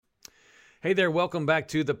Hey there, welcome back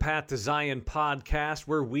to the Path to Zion podcast,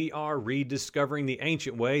 where we are rediscovering the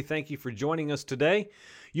ancient way. Thank you for joining us today.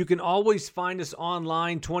 You can always find us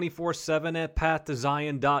online 24/7 at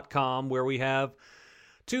pathtozion.com, where we have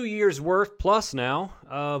 2 years worth plus now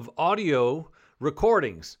of audio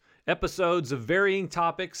recordings, episodes of varying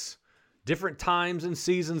topics, different times and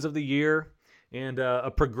seasons of the year, and a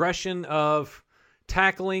progression of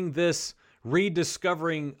tackling this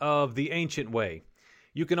rediscovering of the ancient way.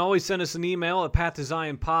 You can always send us an email at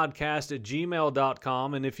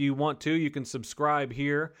pathtozionpodcast@gmail.com, and if you want to, you can subscribe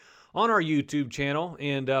here on our YouTube channel,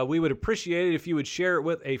 and we would appreciate it if you would share it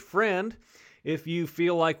with a friend if you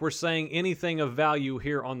feel like we're saying anything of value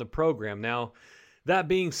here on the program. Now, that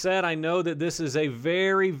being said, I know that this is a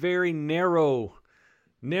very, very narrow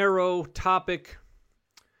topic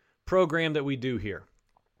program that we do here.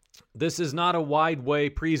 This is not a wide way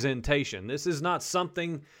presentation. This is not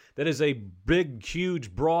something that is a big,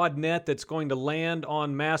 huge, broad net that's going to land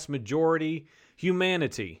on mass majority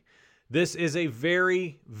humanity. This is a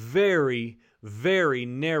very, very, very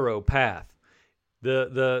narrow path.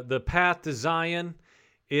 The path to Zion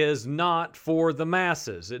is not for the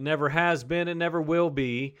masses. It never has been, it never will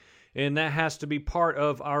be, and that has to be part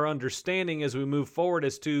of our understanding as we move forward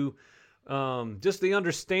as to just the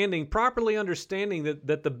understanding, properly understanding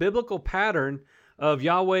that the biblical pattern of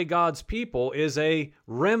Yahweh God's people is a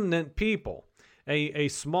remnant people, a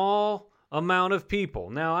small amount of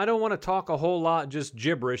people. Now, I don't want to talk a whole lot just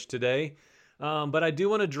gibberish today, but I do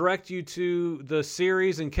want to direct you to the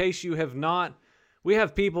series in case you have not. We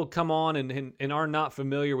have people come on and are not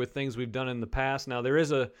familiar with things we've done in the past. Now, there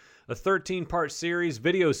is a 13-part series,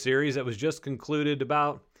 video series, that was just concluded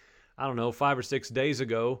about, 5 or 6 days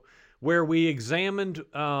ago, where we examined,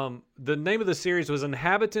 the name of the series was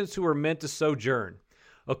Inhabitants Who Are Meant to Sojourn,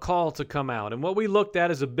 a call to come out. And what we looked at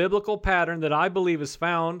is a biblical pattern that I believe is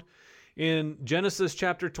found in Genesis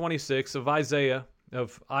chapter 26 of Isaiah,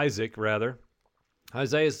 of Isaac rather.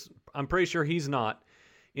 Isaiah's, I'm pretty sure he's not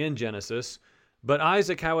in Genesis, but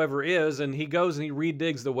Isaac, however, is, and he goes and he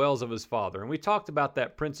redigs the wells of his father. And we talked about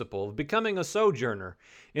that principle of becoming a sojourner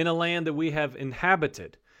in a land that we have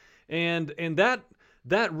inhabited. And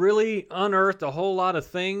that really unearthed a whole lot of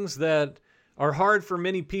things that are hard for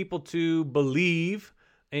many people to believe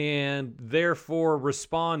and therefore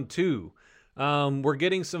respond to. We're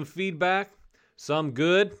getting some feedback, some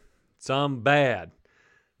good, some bad.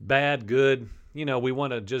 Bad, good. We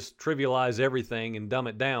want to just trivialize everything and dumb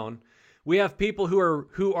it down. We have people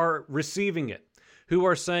who are receiving it, who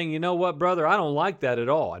are saying, you know what, brother, I don't like that at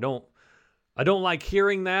all. I don't like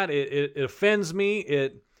hearing that. It offends me.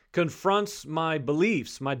 It confronts my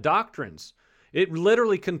beliefs, my doctrines. It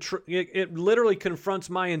literally confronts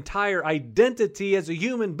my entire identity as a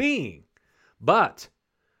human being. But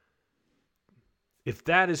if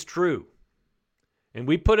that is true, and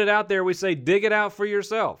we put it out there, we say, dig it out for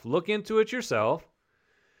yourself. Look into it yourself.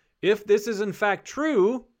 If this is in fact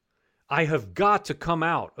true, I have got to come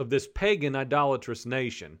out of this pagan, idolatrous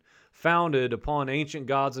nation founded upon ancient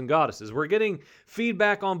gods and goddesses. We're getting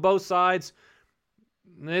feedback on both sides.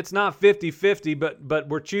 It's not 50-50, but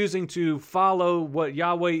we're choosing to follow what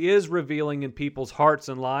Yahweh is revealing in people's hearts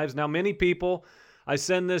and lives. Now, many people I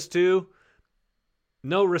send this to,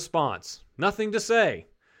 no response, nothing to say.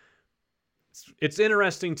 It's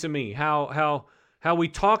interesting to me how we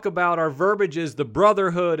talk about our verbiage as the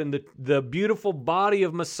brotherhood and the beautiful body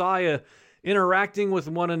of Messiah interacting with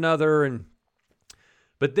one another,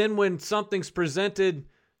 but then when something's presented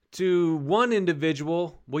to one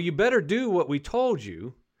individual, well, you better do what we told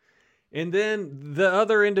you. And then the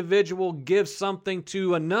other individual gives something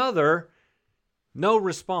to another, no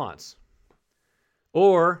response.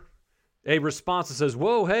 Or a response that says,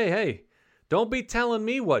 whoa, hey, don't be telling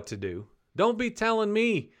me what to do. Don't be telling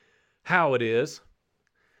me how it is.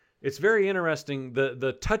 It's very interesting,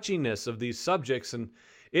 the touchiness of these subjects, and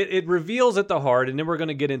it reveals at the heart, and then we're going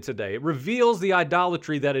to get in today. It reveals the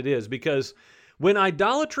idolatry that it is, because when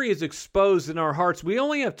idolatry is exposed in our hearts, we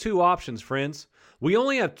only have two options, friends. We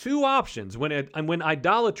only have two options when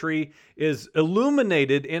idolatry is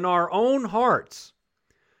illuminated in our own hearts.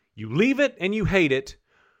 You leave it and you hate it,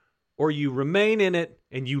 or you remain in it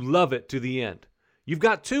and you love it to the end. You've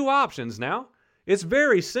got two options now. It's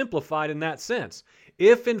very simplified in that sense.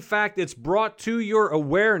 If in fact it's brought to your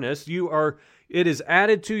awareness, it is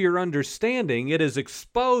added to your understanding, it is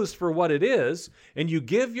exposed for what it is, and you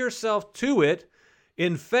give yourself to it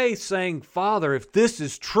in faith, saying, Father, if this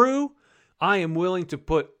is true, I am willing to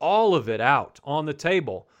put all of it out on the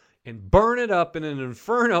table and burn it up in an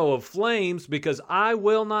inferno of flames, because I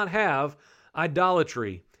will not have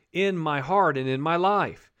idolatry in my heart and in my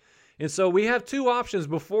life. And so we have two options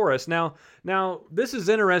before us. Now, this is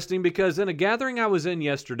interesting because in a gathering I was in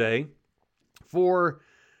yesterday, for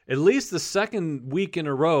at least the second week in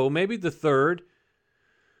a row, maybe the third,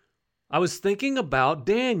 I was thinking about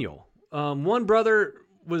Daniel. One brother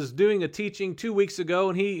was doing a teaching 2 weeks ago,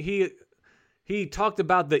 and he talked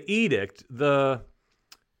about the edict, the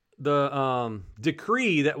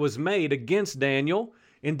decree that was made against Daniel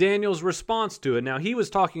and Daniel's response to it. Now, he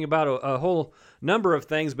was talking about a whole number of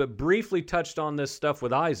things, but briefly touched on this stuff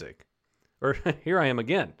with Isaac. Or here I am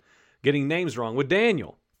again, getting names wrong, with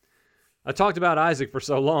Daniel. I talked about Isaac for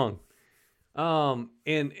so long. And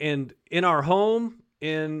in our home,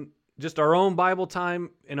 in just our own Bible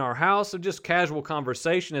time, in our house, of just casual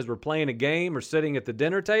conversation as we're playing a game or sitting at the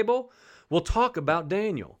dinner table, we'll talk about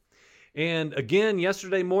Daniel. And again,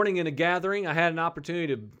 yesterday morning in a gathering, I had an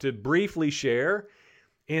opportunity to briefly share,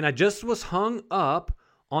 and I just was hung up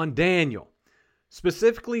on Daniel,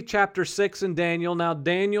 specifically chapter 6 in Daniel. Now,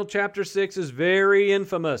 Daniel chapter 6 is very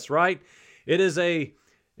infamous, right? It is an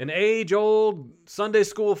age-old Sunday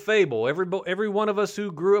school fable. Every one of us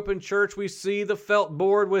who grew up in church, we see the felt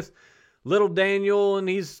board with little Daniel, and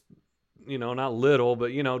he's, not little,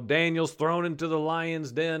 but, Daniel's thrown into the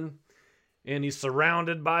lion's den, and he's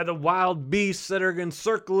surrounded by the wild beasts that are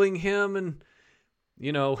encircling him, and,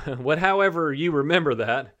 however you remember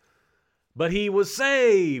that. But he was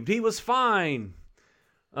saved. He was fine.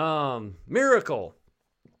 Miracle.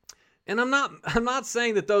 And I'm not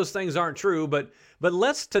saying that those things aren't true, but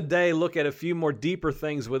let's today look at a few more deeper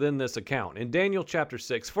things within this account. In Daniel chapter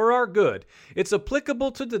 6, for our good. It's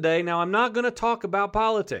applicable to today. Now, I'm not going to talk about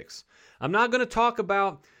politics. I'm not going to talk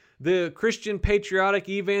about the Christian, patriotic,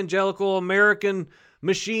 evangelical, American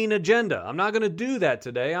machine agenda. I'm not going to do that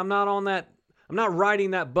today. I'm not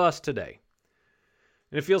riding that bus today.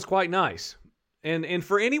 And it feels quite nice. And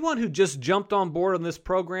for anyone who just jumped on board on this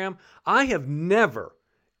program, I have never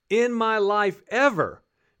in my life ever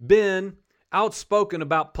been outspoken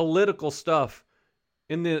about political stuff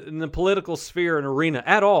in the political sphere and arena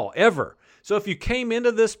at all, ever. So if you came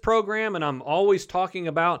into this program and I'm always talking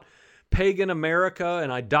about pagan America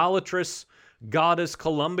and idolatrous goddess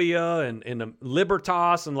Columbia and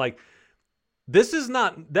Libertas and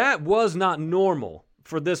that was not normal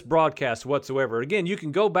for this broadcast whatsoever. Again, you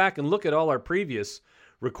can go back and look at all our previous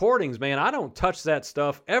recordings, man. I don't touch that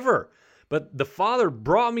stuff ever. But the Father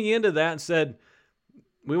brought me into that and said,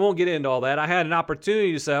 we won't get into all that. I had an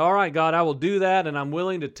opportunity to say, all right, God, I will do that, and I'm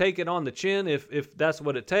willing to take it on the chin if that's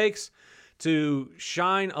what it takes to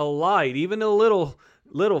shine a light, even a little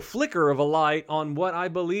flicker of a light on what I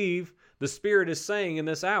believe the Spirit is saying in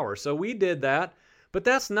this hour. So we did that, but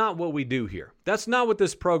that's not what we do here. That's not what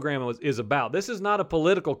this program is about. This is not a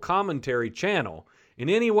political commentary channel in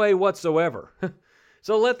any way whatsoever.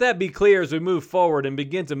 So let that be clear as we move forward and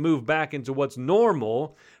begin to move back into what's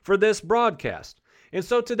normal for this broadcast. And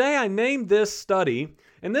so today I named this study,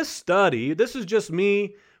 and this is just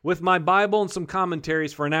me with my Bible and some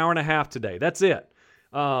commentaries for an hour and a half today. That's it.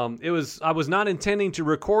 I was not intending to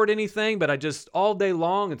record anything, but I just all day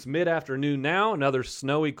long, it's mid-afternoon now, another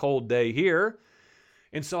snowy, cold day here.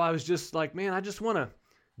 And so I was just like, man, I just want to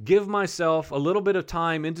give myself a little bit of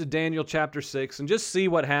time into Daniel chapter 6 and just see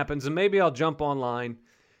what happens, and maybe I'll jump online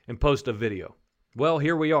and post a video. Well,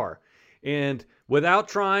 here we are. And without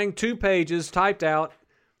trying, 2 pages typed out,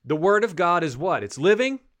 the Word of God is what? It's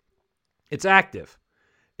living, it's active.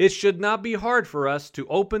 It should not be hard for us to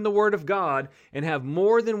open the Word of God and have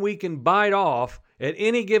more than we can bite off at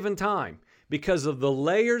any given time because of the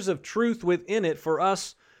layers of truth within it for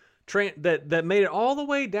us that made it all the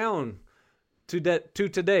way down to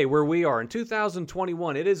today where we are in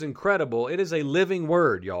 2021. It is incredible. It is a living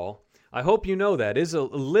word, y'all. I hope you know that. It is a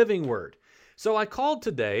living word. So I called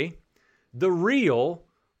today the real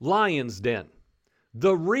lion's den.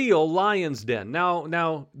 The real lion's den.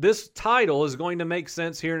 Now this title is going to make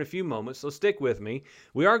sense here in a few moments, so stick with me.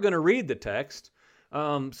 We are going to read the text.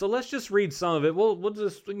 So let's just read some of it. We'll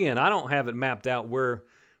just, again, I don't have it mapped out where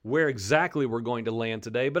exactly we're going to land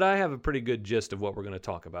today, but I have a pretty good gist of what we're going to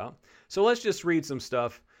talk about. So let's just read some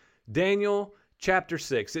stuff. Daniel chapter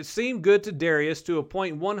 6. It seemed good to Darius to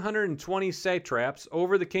appoint 120 satraps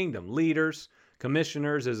over the kingdom. Leaders,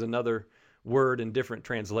 commissioners is another word in different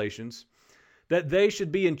translations. That they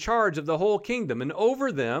should be in charge of the whole kingdom, and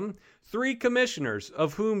over them 3 commissioners,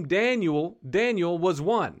 of whom Daniel was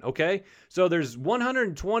one. Okay? So there's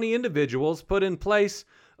 120 individuals put in place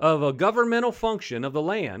of a governmental function of the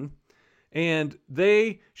land, and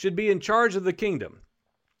they should be in charge of the kingdom.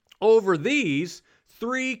 Over these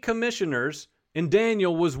 3 commissioners, and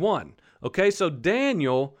Daniel was one. Okay, so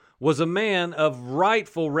Daniel was a man of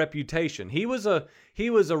rightful reputation. He was a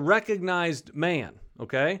recognized man,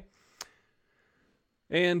 okay?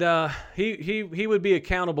 And he would be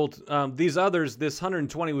accountable to, these others, this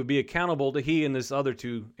 120 would be accountable to he and this other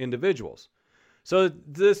two individuals. So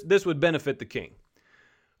this would benefit the king.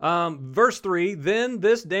 Verse 3, then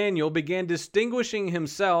this Daniel began distinguishing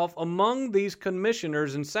himself among these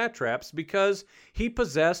commissioners and satraps because he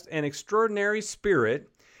possessed an extraordinary spirit,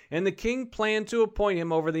 and the king planned to appoint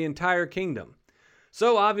him over the entire kingdom.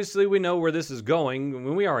 So obviously we know where this is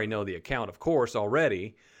going. We already know the account, of course,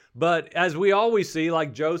 already. But as we always see,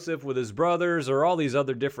 like Joseph with his brothers or all these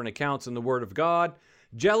other different accounts in the Word of God,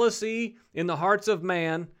 jealousy in the hearts of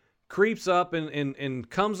man creeps up and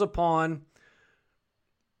comes upon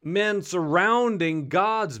men surrounding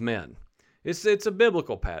God's men. It's a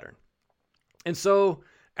biblical pattern. And so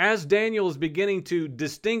as Daniel is beginning to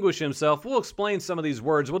distinguish himself, we'll explain some of these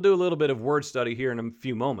words. We'll do a little bit of word study here in a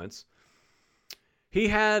few moments. He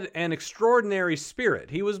had an extraordinary spirit.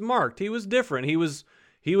 He was marked. He was different. He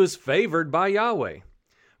was favored by Yahweh.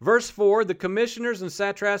 Verse 4, the commissioners and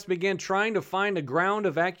satraps began trying to find a ground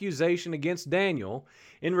of accusation against Daniel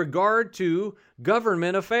in regard to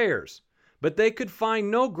government affairs. But they could find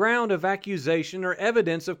no ground of accusation or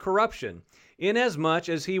evidence of corruption, inasmuch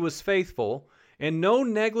as he was faithful, and no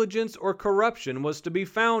negligence or corruption was to be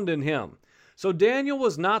found in him. So Daniel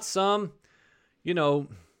was not some,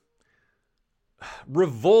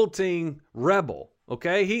 revolting rebel.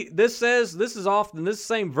 Okay, this is often this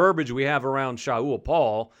same verbiage we have around Shaul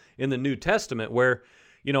Paul in the New Testament, where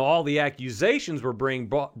all the accusations were being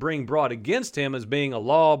brought against him as being a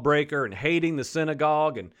lawbreaker and hating the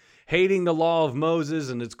synagogue and hating the law of Moses,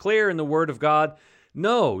 and it's clear in the Word of God.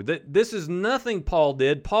 No, this is nothing Paul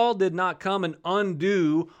did. Paul did not come and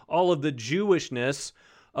undo all of the Jewishness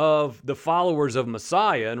of the followers of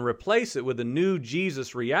Messiah and replace it with a new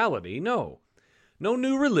Jesus reality. No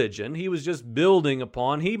new religion. He was just building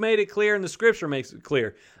upon. He made it clear, and the Scripture makes it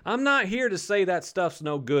clear. I'm not here to say that stuff's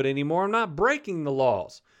no good anymore. I'm not breaking the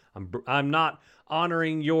laws. I'm not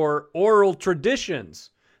honoring your oral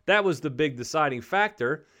traditions. That was the big deciding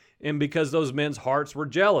factor. And because those men's hearts were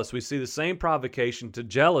jealous. We see the same provocation to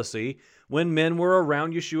jealousy when men were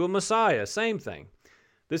around Yeshua Messiah. Same thing.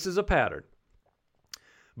 This is a pattern.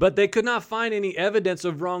 But they could not find any evidence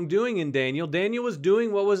of wrongdoing in Daniel. Daniel was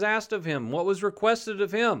doing what was asked of him, what was requested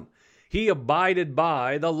of him. He abided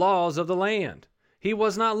by the laws of the land. He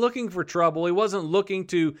was not looking for trouble. He wasn't looking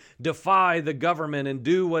to defy the government and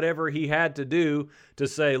do whatever he had to do to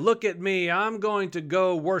say, look at me, I'm going to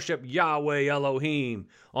go worship Yahweh Elohim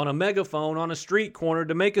on a megaphone on a street corner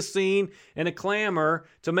to make a scene and a clamor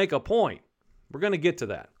to make a point. We're going to get to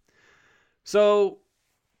that. So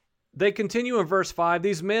they continue in verse 5.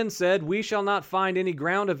 These men said, we shall not find any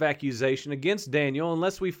ground of accusation against Daniel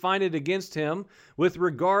unless we find it against him with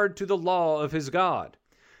regard to the law of his God.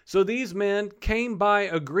 So these men came by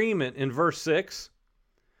agreement in verse 6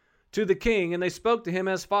 to the king, and they spoke to him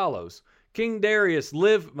as follows. King Darius,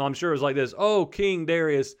 live, I'm sure it was like this. Oh, King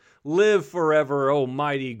Darius, live forever, O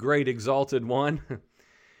mighty, great, exalted one.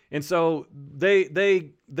 And so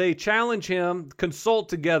they challenge him, consult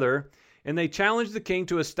together, and they challenge the king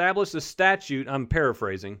to establish a statute, I'm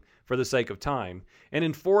paraphrasing for the sake of time, and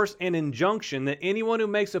enforce an injunction that anyone who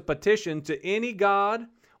makes a petition to any god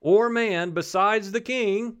or man besides the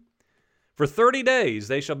king, for 30 days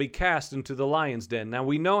they shall be cast into the lion's den. Now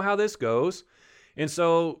we know how this goes. And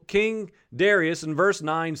so King Darius in verse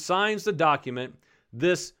 9 signs the document,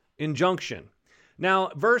 this injunction. Now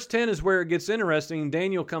verse 10 is where it gets interesting.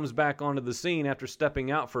 Daniel comes back onto the scene after stepping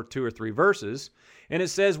out for 2 or 3 verses. And it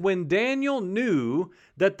says, when Daniel knew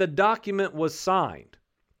that the document was signed,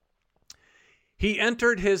 he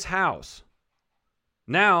entered his house.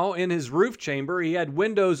 Now, in his roof chamber, he had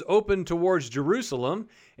windows open towards Jerusalem,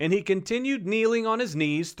 and he continued kneeling on his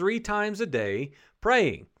knees 3 times a day,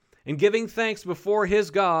 praying and giving thanks before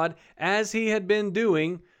his God as he had been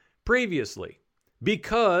doing previously,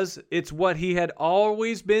 because it's what he had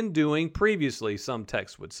always been doing previously, some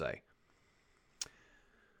texts would say.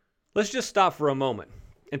 Let's just stop for a moment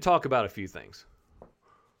and talk about a few things.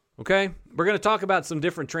 Okay? We're going to talk about some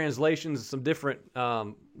different translations, some different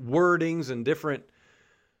wordings, and different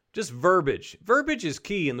just verbiage. Verbiage is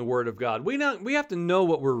key in the Word of God. We have to know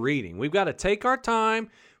what we're reading. We've got to take our time.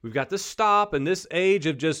 We've got to stop in this age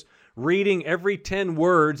of just reading every 10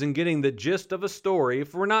 words and getting the gist of a story.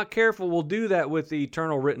 If we're not careful, we'll do that with the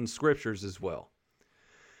eternal written scriptures as well.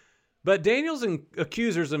 But Daniel's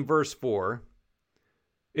accusers in verse 4,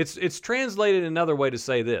 it's translated another way to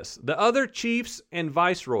say this. The other chiefs and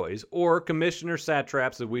viceroys, or commissioners,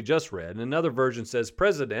 satraps that we just read, and another version says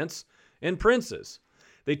presidents and princes.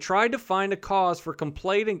 They tried to find a cause for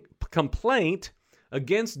complaint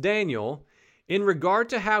against Daniel in regard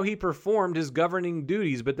to how he performed his governing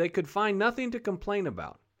duties, but they could find nothing to complain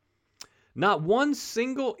about. Not one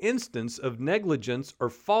single instance of negligence or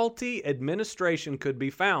faulty administration could be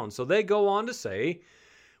found. So they go on to say,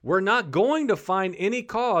 we're not going to find any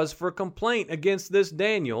cause for complaint against this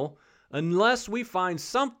Daniel unless we find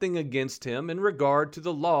something against him in regard to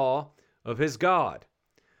the law of his God.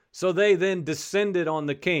 So they then descended on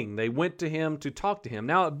the king. They went to him to talk to him.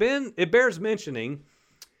 Now, it bears mentioning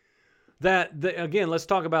that, again, let's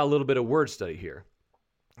talk about a little bit of word study here.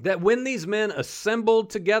 That when these men assembled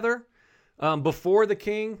together before the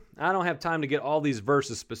king, I don't have time to get all these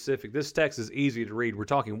verses specific. This text is easy to read. We're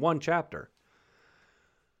talking one chapter.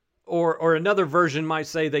 Or another version might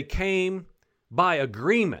say they came by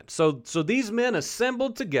agreement. So these men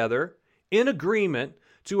assembled together in agreement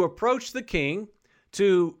to approach the king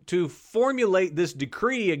to formulate this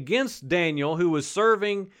decree against Daniel, who was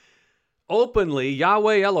serving openly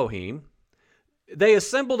Yahweh Elohim. They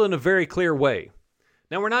assembled in a very clear way.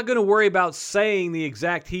 Now, we're not going to worry about saying the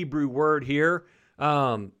exact Hebrew word here,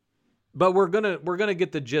 but we're gonna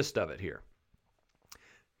get the gist of it here.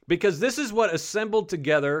 Because this is what assembled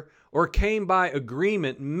together or came by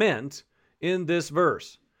agreement meant in this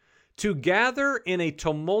verse. To gather in a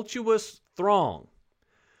tumultuous throng,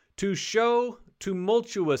 to show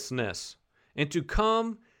tumultuousness, and to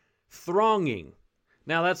come thronging.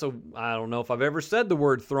 Now I don't know if I've ever said the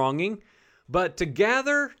word thronging, but to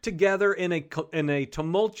gather together in a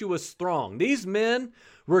tumultuous throng. These men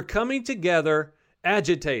were coming together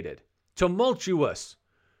agitated, tumultuous,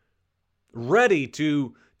 ready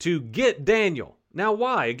to get Daniel. Now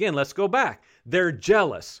why? Again, let's go back. They're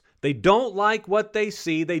jealous. They don't like what they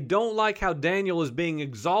see. They don't like how Daniel is being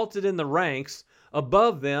exalted in the ranks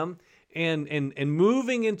above them and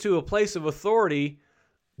moving into a place of authority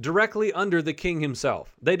directly under the king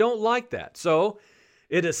himself. They don't like that. So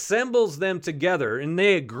it assembles them together, and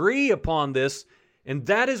they agree upon this, and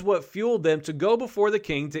that is what fueled them to go before the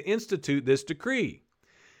king to institute this decree.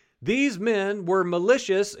 These men were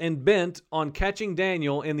malicious and bent on catching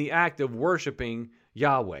Daniel in the act of worshiping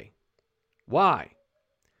Yahweh. Why?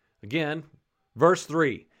 Again, verse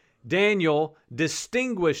 3. Daniel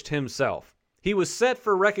distinguished himself. He was set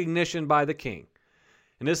for recognition by the king.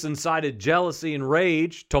 And this incited jealousy and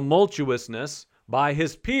rage, tumultuousness by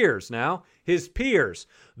his peers. Now, his peers,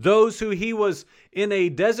 those who he was in a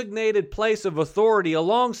designated place of authority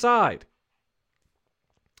alongside.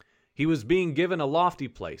 He was being given a lofty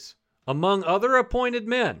place among other appointed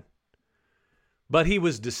men. But he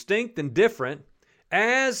was distinct and different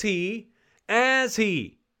as he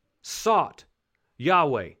sought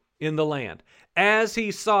Yahweh in the land. As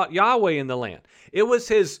he sought Yahweh in the land. It was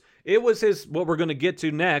his, what we're going to get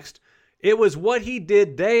to next. It was what he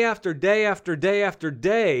did day after day after day after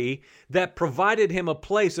day that provided him a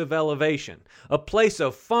place of elevation, a place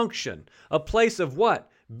of function, a place of what?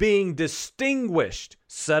 Being distinguished,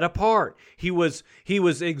 set apart. He was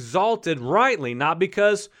exalted rightly, not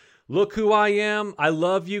because, look who I am, I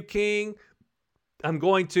love you, king, I'm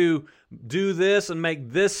going to do this and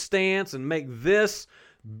make this stance and make this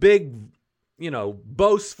big,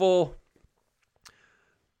 boastful,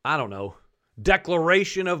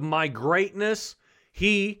 declaration of my greatness.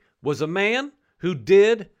 He was a man who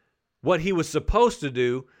did what he was supposed to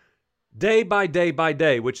do day by day by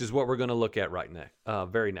day, which is what we're going to look at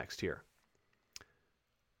very next here.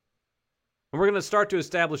 And we're going to start to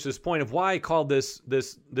establish this point of why I called this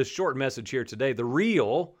short message here today, the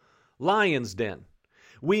real lion's den.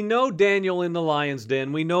 We know Daniel in the lion's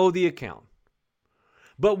den. We know the account.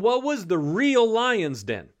 But what was the real lion's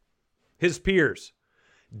den? His peers.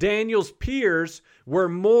 Daniel's peers were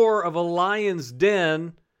more of a lion's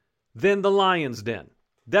den than the lion's den.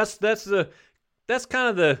 That's kind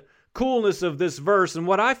of the coolness of this verse, and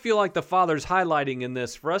what I feel like the Father's highlighting in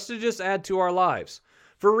this for us to just add to our lives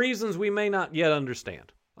for reasons we may not yet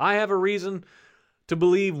understand. I have a reason to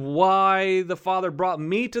believe why the Father brought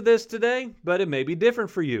me to this today, but it may be different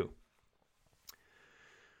for you.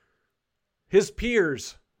 His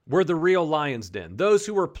peers were the real lion's den. Those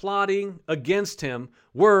who were plotting against him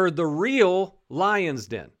were the real lion's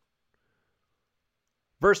den.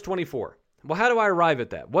 Verse 24. Well, how do I arrive at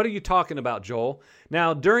that? What are you talking about, Joel?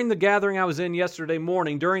 Now, during the gathering I was in yesterday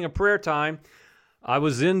morning, during a prayer time, I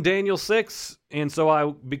was in Daniel 6, and so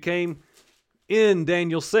I became in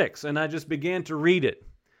Daniel 6, and I just began to read it.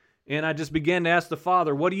 And I just began to ask the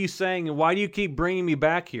Father, what are you saying, and why do you keep bringing me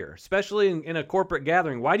back here? Especially in a corporate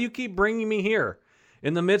gathering. Why do you keep bringing me here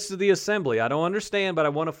in the midst of the assembly? I don't understand, but I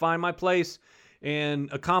want to find my place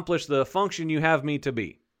and accomplish the function you have me to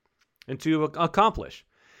be and to accomplish.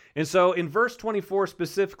 And so in verse 24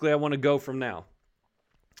 specifically, I want to go from now.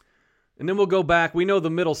 And then we'll go back. We know the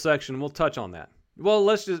middle section. We'll touch on that. Well,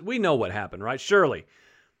 we know what happened, right? Surely.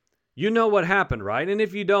 You know what happened, right? And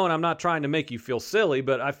if you don't, I'm not trying to make you feel silly,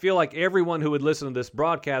 but I feel like everyone who would listen to this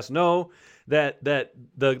broadcast know that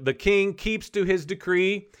the king keeps to his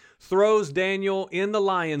decree, throws Daniel in the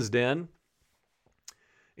lion's den,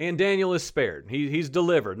 and Daniel is spared. He's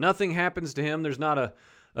delivered. Nothing happens to him. There's not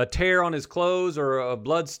a tear on his clothes or a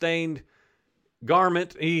blood-stained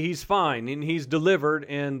garment. He's fine, and he's delivered,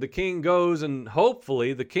 and the king goes, and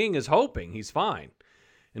hopefully, the king is hoping he's fine.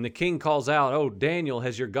 And the king calls out, "Oh, Daniel,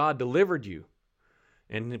 has your God delivered you?"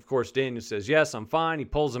 And of course, Daniel says, "Yes, I'm fine." He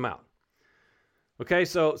pulls him out. Okay,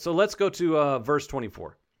 so let's go to verse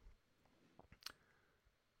 24.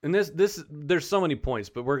 And there's so many points,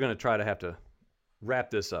 but we're going to have to wrap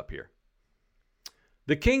this up here.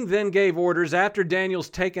 The king then gave orders after Daniel's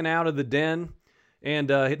taken out of the den, and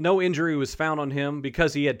no injury was found on him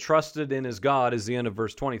because he had trusted in his God, is the end of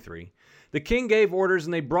verse 23. The king gave orders,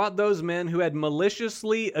 and they brought those men who had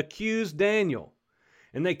maliciously accused Daniel.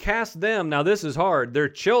 And they cast them, now this is hard, their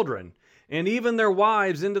children, and even their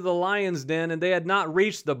wives into the lion's den, and they had not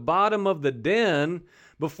reached the bottom of the den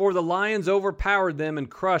before the lions overpowered them and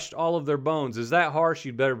crushed all of their bones. Is that harsh?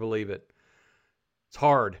 You'd better believe it. It's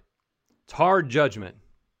hard. It's hard judgment.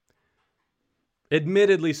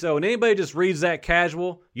 Admittedly so. And anybody just reads that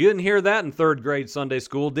casual, you didn't hear that in third grade Sunday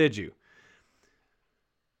school, did you?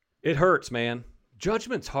 It hurts, man.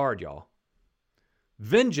 Judgment's hard, y'all.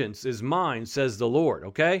 Vengeance is mine, says the Lord,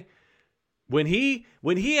 okay? When he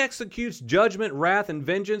executes judgment, wrath, and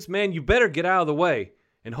vengeance, man, you better get out of the way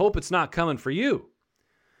and hope it's not coming for you.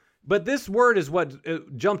 But this word is what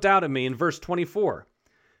jumped out at me in verse 24.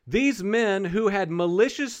 These men who had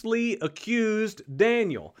maliciously accused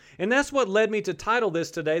Daniel. And that's what led me to title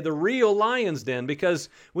this today, The Real Lion's Den, because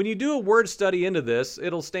when you do a word study into this,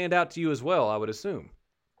 it'll stand out to you as well, I would assume.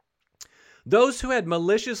 Those who had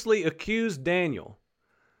maliciously accused Daniel,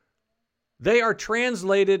 they are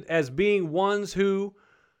translated as being ones who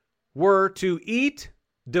were to eat,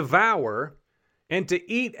 devour, and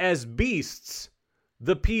to eat as beasts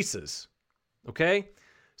the pieces. Okay?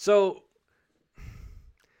 So,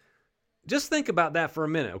 just think about that for a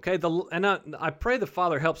minute, okay? I pray the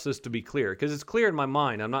Father helps this to be clear, because it's clear in my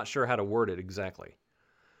mind. I'm not sure how to word it exactly.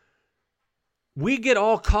 We get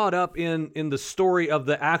all caught up in the story of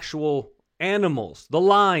the actual animals, the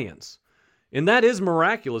lions. And that is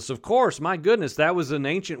miraculous, of course. My goodness, that was an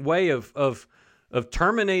ancient way of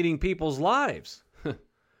terminating people's lives.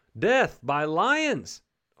 Death by lions.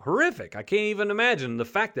 Horrific. I can't even imagine. The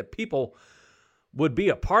fact that people would be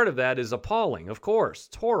a part of that is appalling, of course.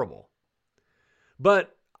 It's horrible.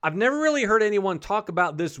 But I've never really heard anyone talk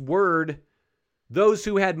about this word, those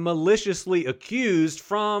who had maliciously accused,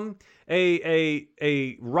 from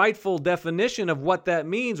a rightful definition of what that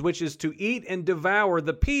means, which is to eat and devour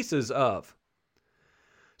the pieces of.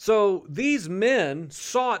 So these men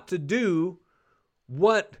sought to do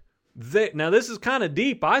what now this is kind of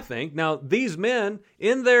deep, I think. Now these men,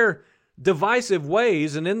 in their divisive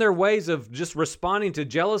ways and in their ways of just responding to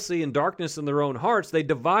jealousy and darkness in their own hearts, they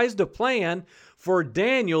devised a plan for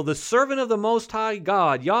Daniel, the servant of the Most High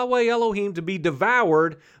God, Yahweh Elohim, to be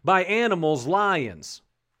devoured by animals, lions.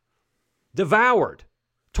 Devoured.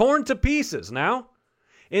 Torn to pieces now.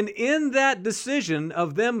 And in that decision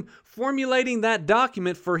of them formulating that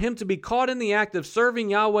document for him to be caught in the act of serving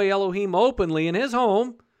Yahweh Elohim openly in his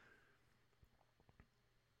home,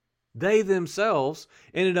 they themselves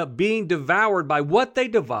ended up being devoured by what they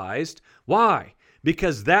devised. Why?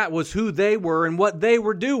 Because that was who they were and what they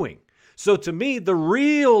were doing. So to me, the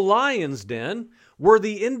real lion's den were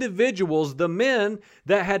the individuals, the men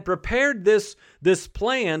that had prepared this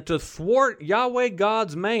plan to thwart Yahweh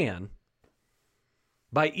God's man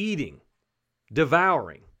by eating,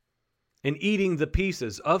 devouring, and eating the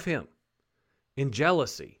pieces of him in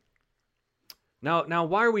jealousy. Now,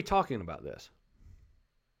 why are we talking about this?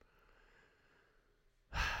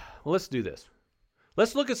 Well, let's do this.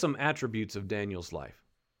 Let's look at some attributes of Daniel's life,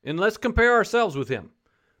 and let's compare ourselves with him.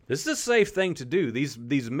 This is a safe thing to do.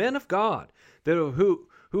 These men of God who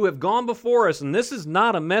have gone before us, and this is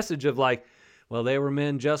not a message of like, well, they were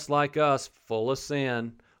men just like us, full of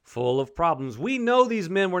sin, full of problems. We know these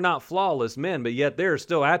men were not flawless men, but yet there are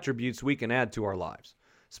still attributes we can add to our lives,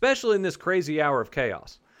 especially in this crazy hour of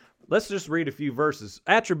chaos. Let's just read a few verses.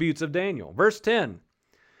 Attributes of Daniel. Verse 10.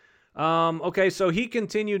 Okay, so he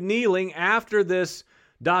continued kneeling after this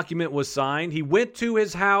document was signed. He went to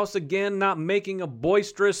his house, again, not making a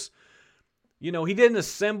boisterous He didn't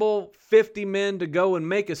assemble 50 men to go and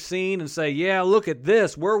make a scene and say, yeah, look at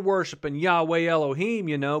this. We're worshiping Yahweh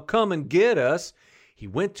Elohim, come and get us. He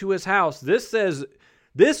went to his house.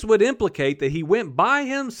 This would implicate that he went by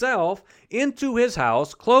himself into his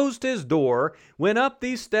house, closed his door, went up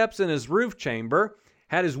these steps in his roof chamber,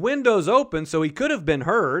 had his windows open so he could have been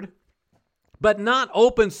heard, but not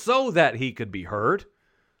open so that he could be heard.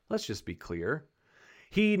 Let's just be clear.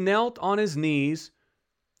 He knelt on his knees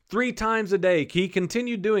 3 times a day. He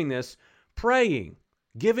continued doing this, praying,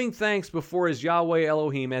 giving thanks before his Yahweh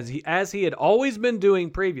Elohim as he had always been doing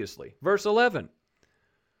previously. Verse 11.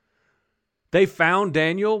 They found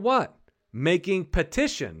Daniel what? Making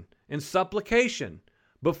petition and supplication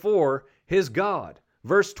before his God.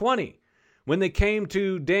 Verse 20. When they came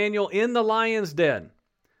to Daniel in the lion's den,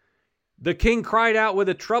 the king cried out with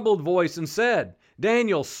a troubled voice and said,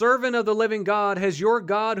 Daniel, servant of the living God, has your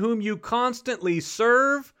God, whom you constantly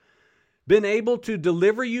serve, been able to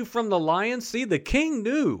deliver you from the lions? See, the king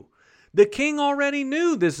knew. The king already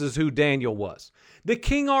knew this is who Daniel was. The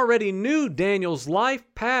king already knew Daniel's life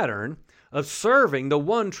pattern of serving the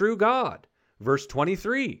one true God. Verse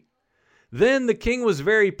 23. Then the king was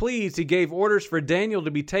very pleased. He gave orders for Daniel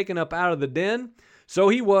to be taken up out of the den. So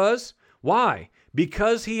he was. Why?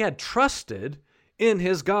 Because he had trusted in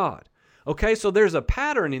his God. Okay, so there's a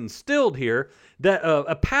pattern instilled here, that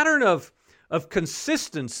a pattern of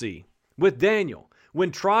consistency with Daniel.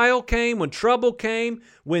 When trial came, when trouble came,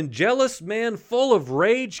 when jealous men full of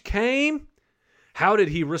rage came, how did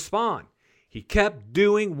he respond? He kept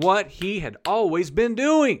doing what he had always been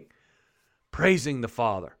doing. Praising the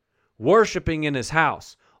Father, worshiping in his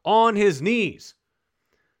house, on his knees.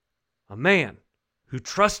 A man who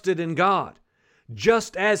trusted in God,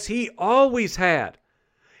 just as he always had.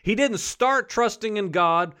 He didn't start trusting in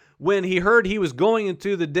God when he heard he was going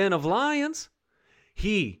into the den of lions.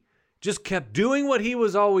 He just kept doing what he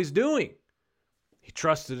was always doing. He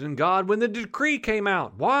trusted in God when the decree came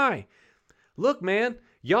out. Why? Look, man,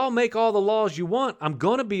 y'all make all the laws you want. I'm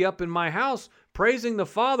going to be up in my house praising the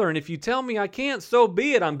Father, and if you tell me I can't, so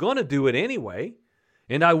be it. I'm going to do it anyway.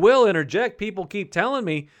 And I will interject. People keep telling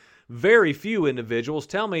me, very few individuals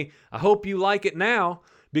tell me, I hope you like it now,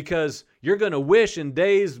 because you're going to wish in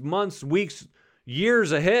days, months, weeks,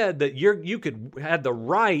 years ahead that you could have the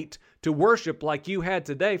right to worship like you had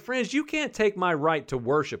today. Friends, you can't take my right to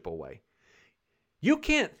worship away. You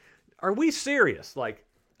can't. Are we serious?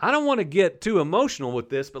 I don't want to get too emotional with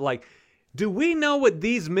this, but do we know what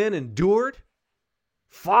these men endured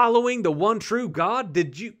following the one true God?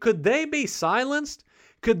 Could they be silenced?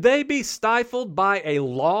 Could they be stifled by a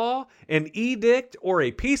law, an edict, or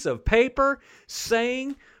a piece of paper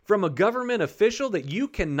saying from a government official that you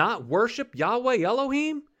cannot worship Yahweh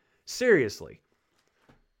Elohim? Seriously.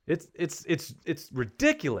 It's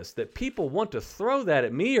ridiculous that people want to throw that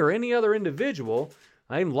at me or any other individual.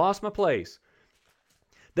 I even lost my place.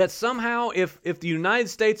 That somehow if the United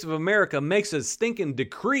States of America makes a stinking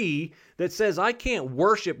decree that says I can't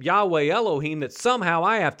worship Yahweh Elohim, that somehow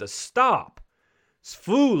I have to stop. It's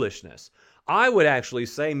foolishness. I would actually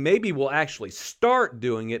say maybe we'll actually start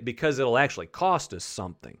doing it because it'll actually cost us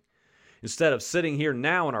something. Instead of sitting here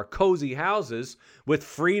now in our cozy houses with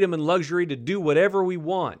freedom and luxury to do whatever we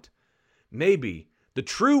want. Maybe the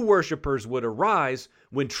true worshipers would arise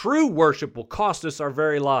when true worship will cost us our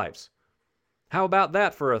very lives. How about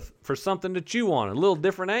that for something to chew on, a little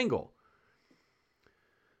different angle?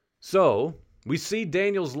 So, we see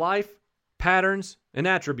Daniel's life, patterns, and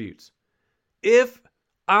attributes. If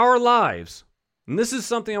our lives, and this is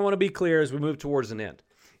something I want to be clear as we move towards an end.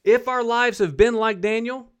 If our lives have been like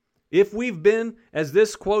Daniel, if we've been, as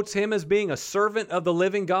this quotes him as being a servant of the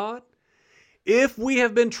living God, if we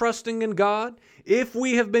have been trusting in God, if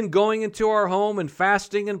we have been going into our home and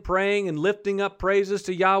fasting and praying and lifting up praises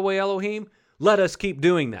to Yahweh Elohim, let us keep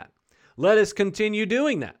doing that. Let us continue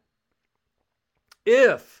doing that.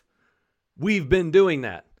 If we've been doing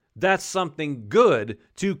that, that's something good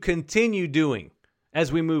to continue doing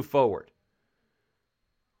as we move forward.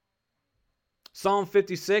 Psalm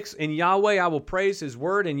 56, in Yahweh I will praise his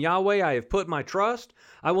word. In Yahweh I have put my trust.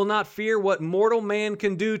 I will not fear what mortal man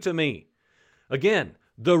can do to me. Again,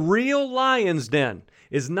 the real lion's den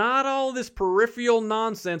is not all this peripheral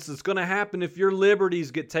nonsense that's going to happen if your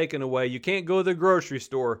liberties get taken away. You can't go to the grocery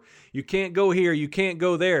store. You can't go here. You can't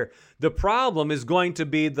go there. The problem is going to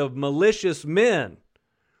be the malicious men,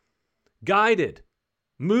 guided,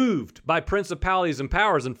 moved by principalities and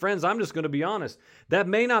powers. And friends, I'm just going to be honest. That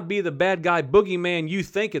may not be the bad guy boogeyman you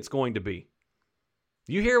think it's going to be.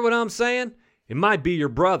 You hear what I'm saying? It might be your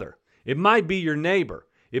brother. It might be your neighbor.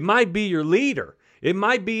 It might be your leader. It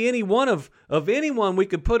might be any one of anyone we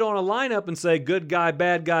could put on a lineup and say, good guy,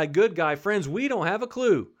 bad guy, good guy. Friends, we don't have a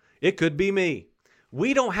clue. It could be me.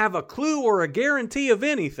 We don't have a clue or a guarantee of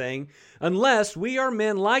anything unless we are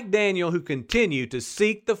men like Daniel who continue to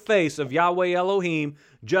seek the face of Yahweh Elohim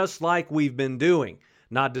just like we've been doing.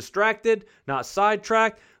 Not distracted, not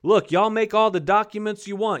sidetracked. Look, y'all make all the documents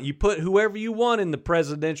you want. You put whoever you want in the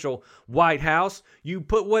presidential White House. You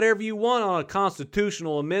put whatever you want on a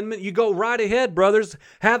constitutional amendment. You go right ahead, brothers.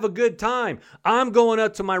 Have a good time. I'm going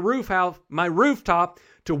up to my rooftop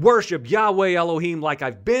to worship Yahweh Elohim like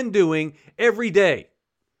I've been doing every day.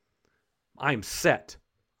 I'm set.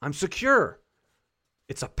 I'm secure.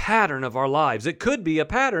 It's a pattern of our lives. It could be a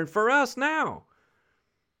pattern for us now.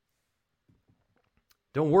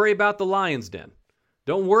 Don't worry about the lion's den.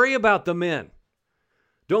 Don't worry about the men.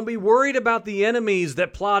 Don't be worried about the enemies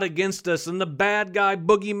that plot against us and the bad guy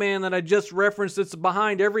boogeyman that I just referenced that's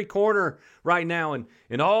behind every corner right now.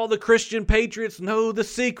 And all the Christian patriots know the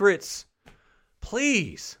secrets.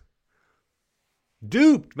 Please.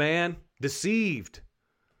 Duped, man. Deceived.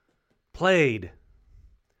 Played.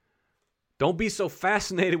 Don't be so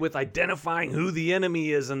fascinated with identifying who the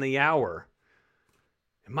enemy is in the hour.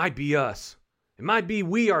 It might be us. It might be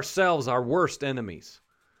we ourselves, our worst enemies.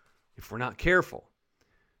 If we're not careful,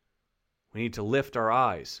 we need to lift our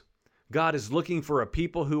eyes. God is looking for a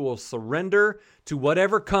people who will surrender to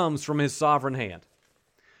whatever comes from His sovereign hand.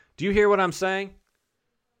 Do you hear what I'm saying?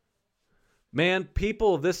 Man,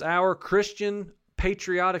 people of this hour, Christian,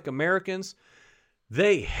 patriotic Americans,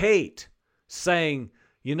 they hate saying,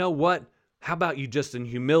 you know what? How about you just in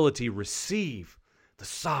humility receive the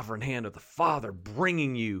sovereign hand of the Father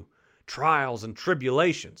bringing you trials and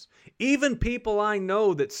tribulations. Even people I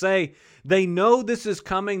know that say they know this is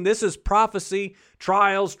coming, this is prophecy,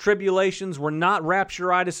 trials, tribulations, we're not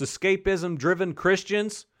rapturitis, escapism-driven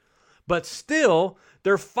Christians, but still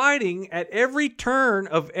they're fighting at every turn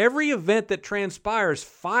of every event that transpires,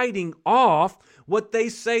 fighting off what they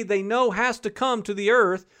say they know has to come to the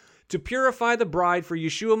earth to purify the bride for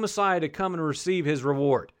Yeshua Messiah to come and receive His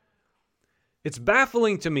reward. It's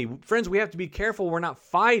baffling to me. Friends, we have to be careful we're not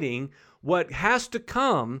fighting what has to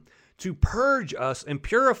come to purge us and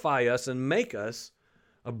purify us and make us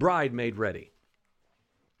a bride made ready.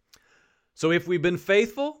 So if we've been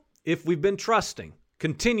faithful, if we've been trusting,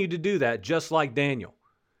 continue to do that just like Daniel.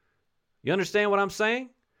 You understand what I'm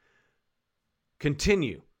saying?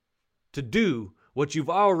 Continue to do what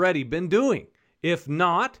you've already been doing. If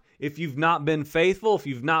not, if you've not been faithful, if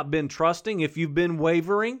you've not been trusting, if you've been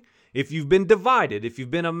wavering, if you've been divided, if you've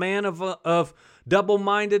been a man of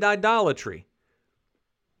double-minded idolatry,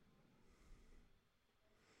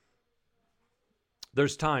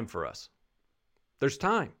 there's time for us. There's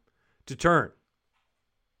time to turn.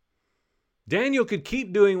 Daniel could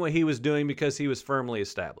keep doing what he was doing because he was firmly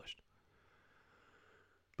established.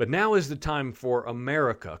 But now is the time for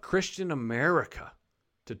America, Christian America,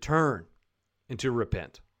 to turn and to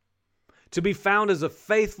repent, to be found as a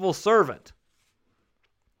faithful servant.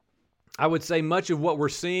 I would say much of what we're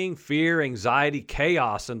seeing, fear, anxiety,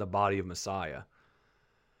 chaos in the body of Messiah.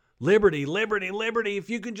 Liberty, liberty, liberty. If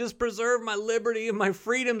you can just preserve my liberty and my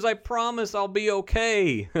freedoms, I promise I'll be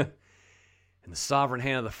okay. And the sovereign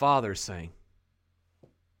hand of the Father is saying,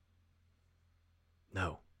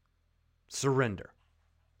 no, surrender.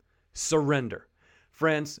 Surrender.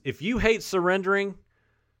 Friends, if you hate surrendering,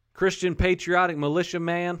 Christian patriotic militia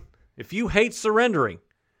man, if you hate surrendering,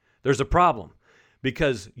 there's a problem.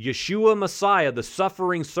 Because Yeshua Messiah, the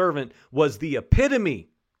suffering servant, was the epitome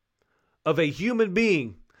of a human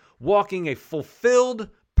being walking a fulfilled,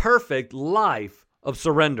 perfect life of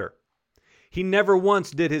surrender. He never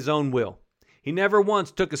once did his own will. He never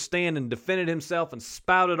once took a stand and defended himself and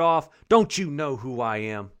spouted off, "Don't you know who I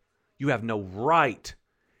am? You have no right."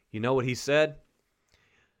 You know what he said?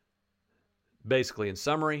 Basically, in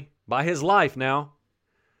summary, by his life now,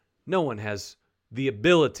 no one has the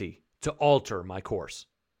ability to alter my course.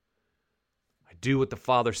 I do what the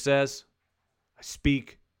Father says. I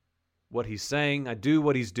speak what He's saying. I do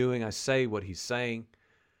what He's doing. I say what He's saying.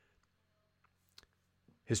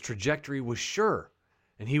 His trajectory was sure,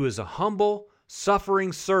 and he was a humble,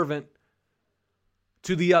 suffering servant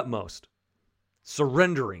to the utmost,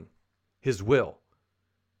 surrendering his will.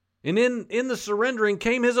 And in the surrendering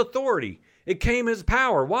came his authority. It came his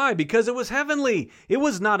power. Why? Because it was heavenly. It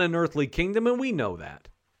was not an earthly kingdom, and we know that.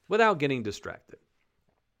 Without getting distracted.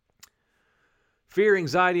 Fear,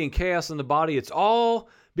 anxiety, and chaos in the body, it's all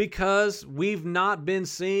because we've not been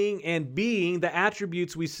seeing and being the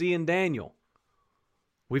attributes we see in Daniel.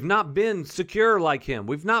 We've not been secure like him.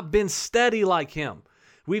 We've not been steady like him.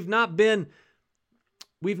 We've not been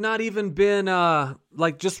we've not even been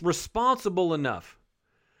just responsible enough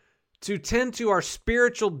to tend to our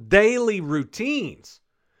spiritual daily routines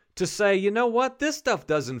to say, you know what, this stuff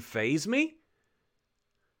doesn't faze me.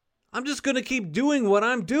 I'm just going to keep doing what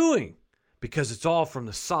I'm doing because it's all from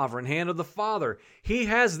the sovereign hand of the Father. He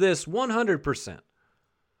has this 100%.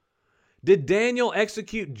 Did Daniel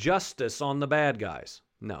execute justice on the bad guys?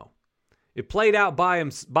 No. It played out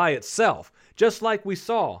by itself, just like we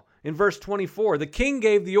saw in verse 24. The king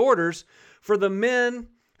gave the orders for the men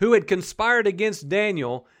who had conspired against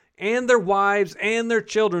Daniel and their wives and their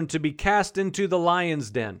children to be cast into the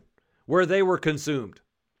lion's den, where they were consumed.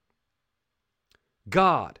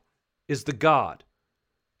 God is the God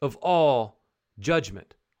of all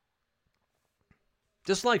judgment.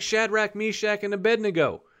 Just like Shadrach, Meshach, and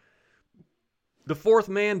Abednego, the fourth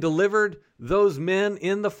man delivered those men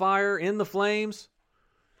in the fire, in the flames.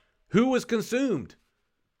 Who was consumed?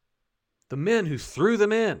 The men who threw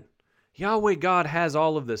them in. Yahweh God has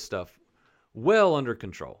all of this stuff well under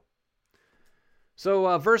control.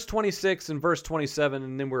 So verse 26 and verse 27,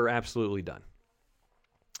 and then we're absolutely done.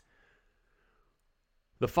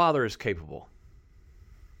 The Father is capable.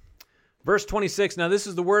 Verse 26, now this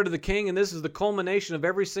is the word of the king, and this is the culmination of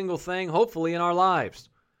every single thing, hopefully, in our lives,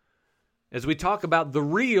 as we talk about the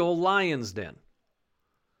real lion's den.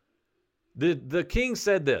 The king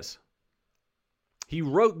said this. He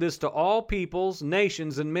wrote this to all peoples,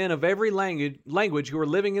 nations, and men of every language who are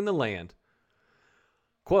living in the land.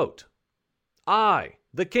 Quote, I,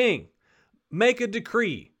 the king, make a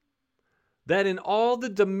decree that in all the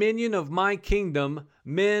dominion of my kingdom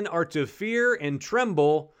men are to fear and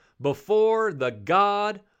tremble before the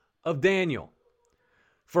God of Daniel.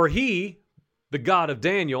 For he, the God of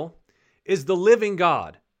Daniel, is the living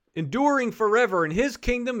God, enduring forever, and his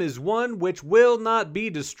kingdom is one which will not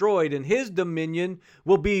be destroyed, and his dominion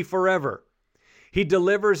will be forever. He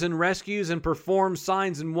delivers and rescues and performs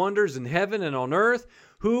signs and wonders in heaven and on earth,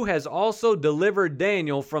 who has also delivered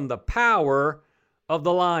Daniel from the power of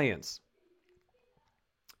the lions.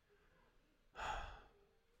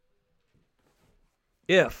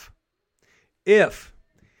 If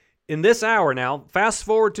in this hour now, fast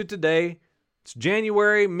forward to today, it's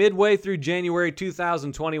January, midway through January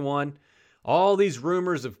 2021, all these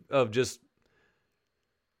rumors of just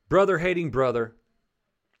brother hating brother,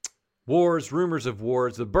 wars, rumors of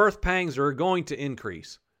wars, the birth pangs are going to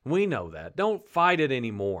increase. We know that. Don't fight it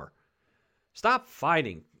anymore. Stop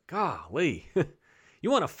fighting. Golly. You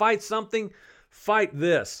want to fight something? Fight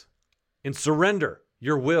this and surrender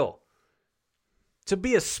your will to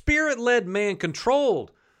be a spirit-led man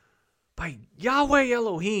controlled by Yahweh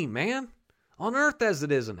Elohim, man, on earth as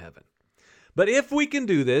it is in heaven. But if we can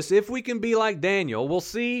do this, if we can be like Daniel, we'll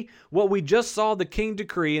see what we just saw the king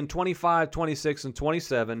decree in 25, 26, and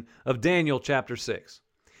 27 of Daniel chapter 6.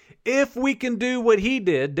 If we can do what he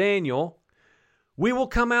did, Daniel, we will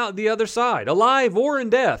come out the other side, alive or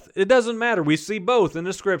in death. It doesn't matter. We see both in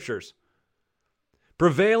the scriptures.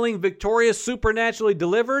 Prevailing, victorious, supernaturally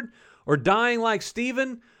delivered, or dying like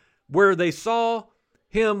Stephen, where they saw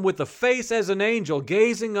him with a face as an angel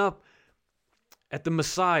gazing up at the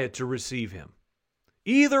Messiah to receive him.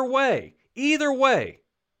 Either way,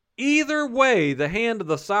 the hand of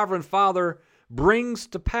the sovereign Father brings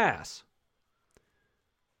to pass.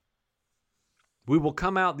 We will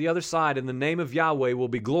come out the other side, and the name of Yahweh will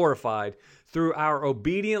be glorified through our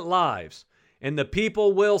obedient lives. And the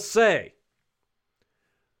people will say,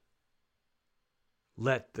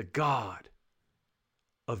 let the God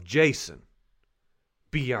of Jason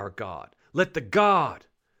be our God. Let the God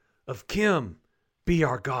of Kim be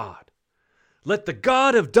our God. Let the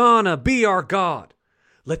God of Donna be our God.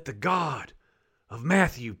 Let the God of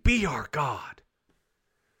Matthew be our God.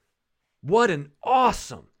 What an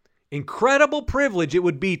awesome, incredible privilege it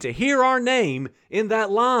would be to hear our name in that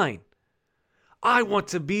line. I want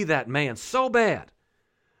to be that man so bad.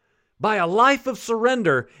 By a life of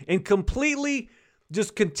surrender and completely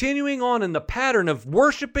just continuing on in the pattern of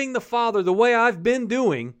worshiping the Father the way I've been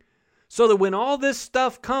doing, so that when all this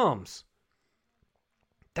stuff comes,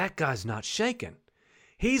 that guy's not shaken.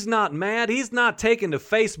 He's not mad. He's not taking to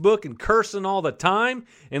Facebook and cursing all the time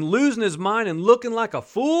and losing his mind and looking like a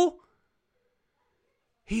fool.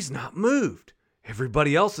 He's not moved.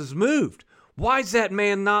 Everybody else is moved. Why is that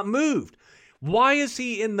man not moved? Why is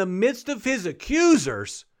he in the midst of his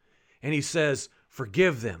accusers and he says,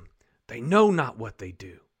 forgive them. They know not what they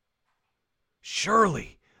do.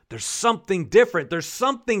 Surely there's something different. There's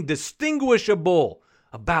something distinguishable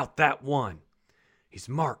about that one. He's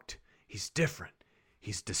marked. He's different.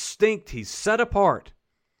 He's distinct. He's set apart.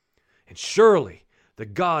 And surely the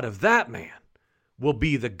God of that man will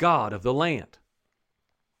be the God of the land.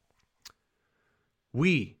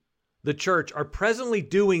 we, the church, are presently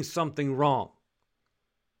doing something wrong.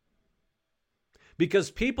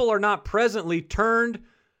 Because people are not presently turned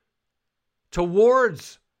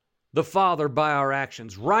towards the Father by our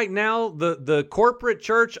actions. Right now, the corporate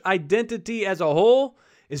church identity as a whole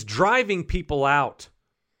is driving people out.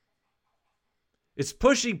 It's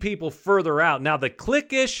pushing people further out. Now, the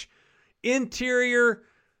cliquish, interior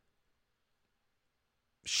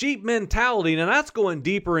sheep mentality, now that's going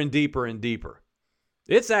deeper and deeper and deeper.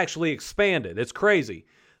 It's actually expanded. It's crazy.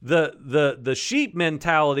 The sheep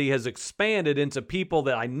mentality has expanded into people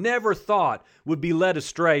that I never thought would be led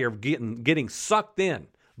astray or getting sucked in.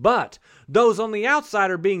 But those on the outside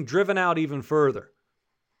are being driven out even further.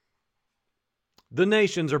 The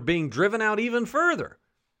nations are being driven out even further.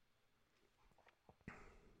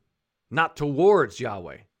 Not towards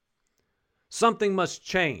Yahweh. Something must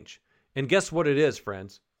change. And guess what it is,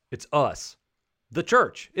 friends? It's us. The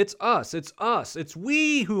church. It's us. It's us. It's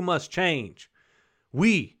we who must change.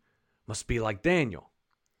 We must be like Daniel.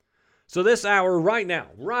 So this hour right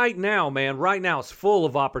now, man, right now is full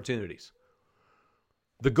of opportunities.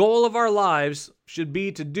 The goal of our lives should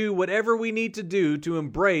be to do whatever we need to do to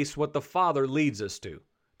embrace what the Father leads us to.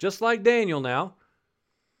 Just like Daniel now.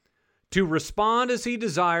 To respond as he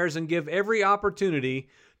desires and give every opportunity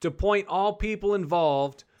to point all people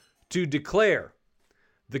involved to declare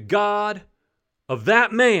the God of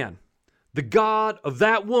that man, the God of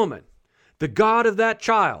that woman, the God of that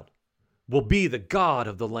child will be the God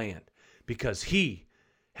of the land because he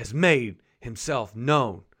has made himself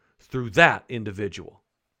known through that individual.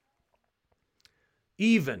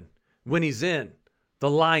 Even when he's in the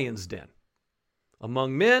lion's den,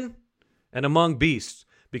 among men and among beasts,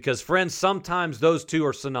 because, friends, sometimes those two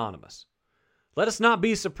are synonymous. Let us not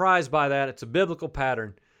be surprised by that. It's a biblical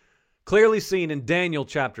pattern clearly seen in Daniel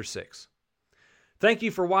chapter 6. Thank you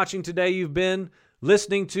for watching today. You've been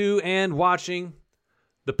listening to and watching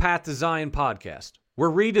the Path to Zion podcast. We're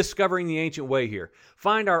rediscovering the ancient way here.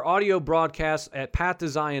 Find our audio broadcasts at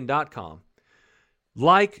pathtozion.com.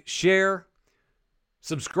 Like, share,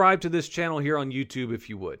 subscribe to this channel here on YouTube if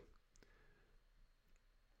you would.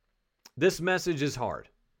 This message is hard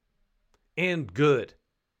and good.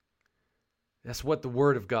 That's what the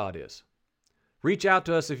Word of God is. Reach out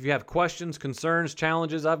to us if you have questions, concerns,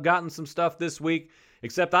 challenges. I've gotten some stuff this week,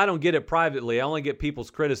 except I don't get it privately. I only get people's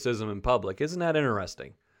criticism in public. Isn't that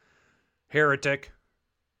interesting? Heretic.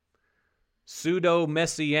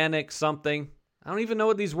 Pseudo-messianic something. I don't even know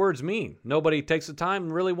what these words mean. Nobody takes the time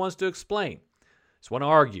and really wants to explain. Just want to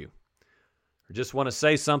argue. Or just want to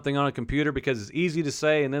say something on a computer because it's easy to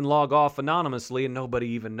say and then log off anonymously and nobody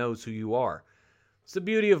even knows who you are. It's the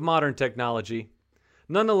beauty of modern technology.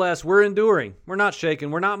 Nonetheless, we're enduring. We're not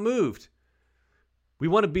shaken. We're not moved. We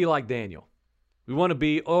want to be like Daniel. We want to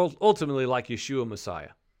be ultimately like Yeshua Messiah.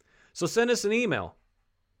 So send us an email.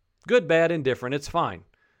 Good, bad, indifferent. It's fine.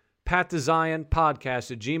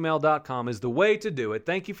 PathToZionPodcast@gmail.com is the way to do it.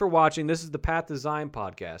 Thank you for watching. This is the Path to Zion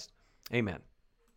podcast. Amen.